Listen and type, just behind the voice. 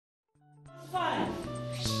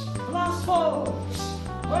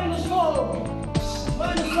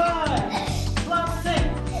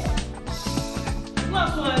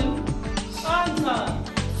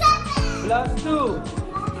plus 2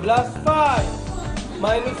 plus 5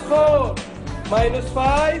 minus 4 minus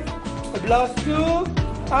 5 plus 2.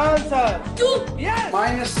 Answer. 2. Yes.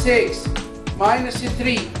 Minus 6 minus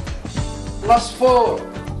 3 plus 4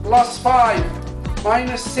 plus 5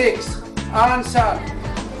 minus 6. Answer.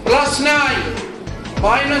 Plus 9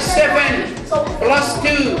 minus 7 plus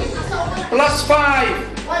 2 plus 5.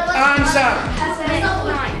 Answer.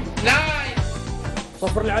 9.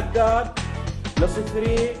 صفر العداد plus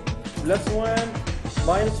 3 plus 1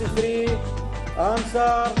 minus 3.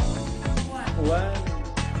 Answer. 1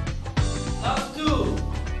 plus 2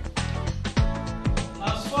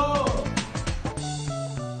 plus 4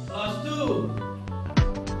 plus 2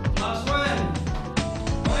 plus 1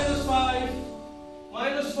 minus 5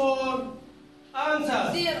 minus 4. Answer.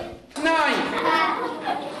 0. 9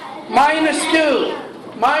 minus 2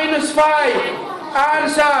 minus 5.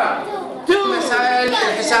 Answer. 2. مسائل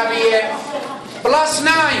الحسابية. plus 9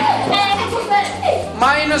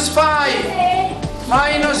 minus 5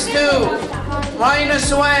 minus 2 minus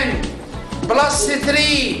 1 plus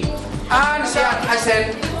 3. Answer. حسن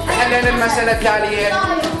حلل المسألة التالية.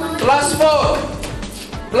 plus 4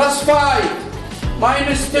 plus 5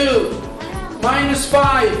 minus 2 minus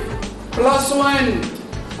 5 plus 1.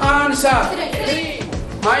 Answer. 3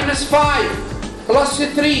 minus 5 plus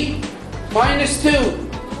 3 minus 2.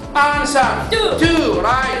 Answer. 2.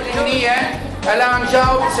 Right. هنية الآن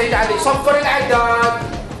جاوب سيد علي. صفر العداد.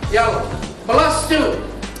 يلا. plus 2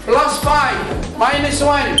 plus 5 minus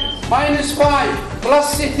 1 minus 5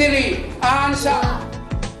 plus 3. Answer.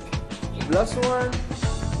 plus 1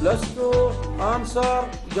 plus 2. Answer.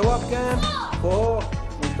 جواب كام؟ 4.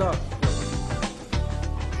 ممتاز.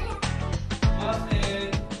 plus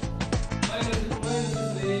 8 minus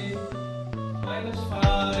 23 minus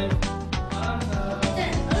 5. Answer.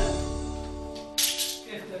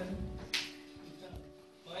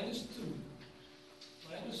 minus 2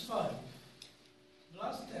 minus 5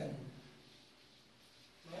 plus 10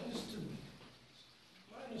 minus 2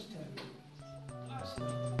 minus 10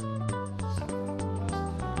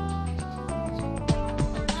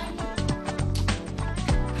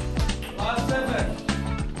 plus 7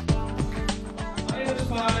 minus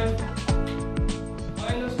 5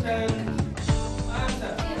 minus 10.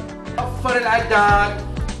 Answer. صفر العداد.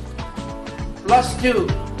 plus 2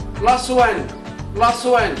 plus 1 plus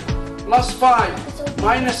 1 plus 5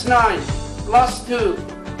 minus 9 plus 2.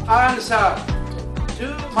 Answer. 2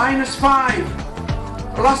 minus 5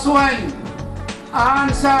 plus 1.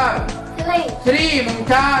 Answer. 3.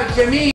 ممتاز جميل.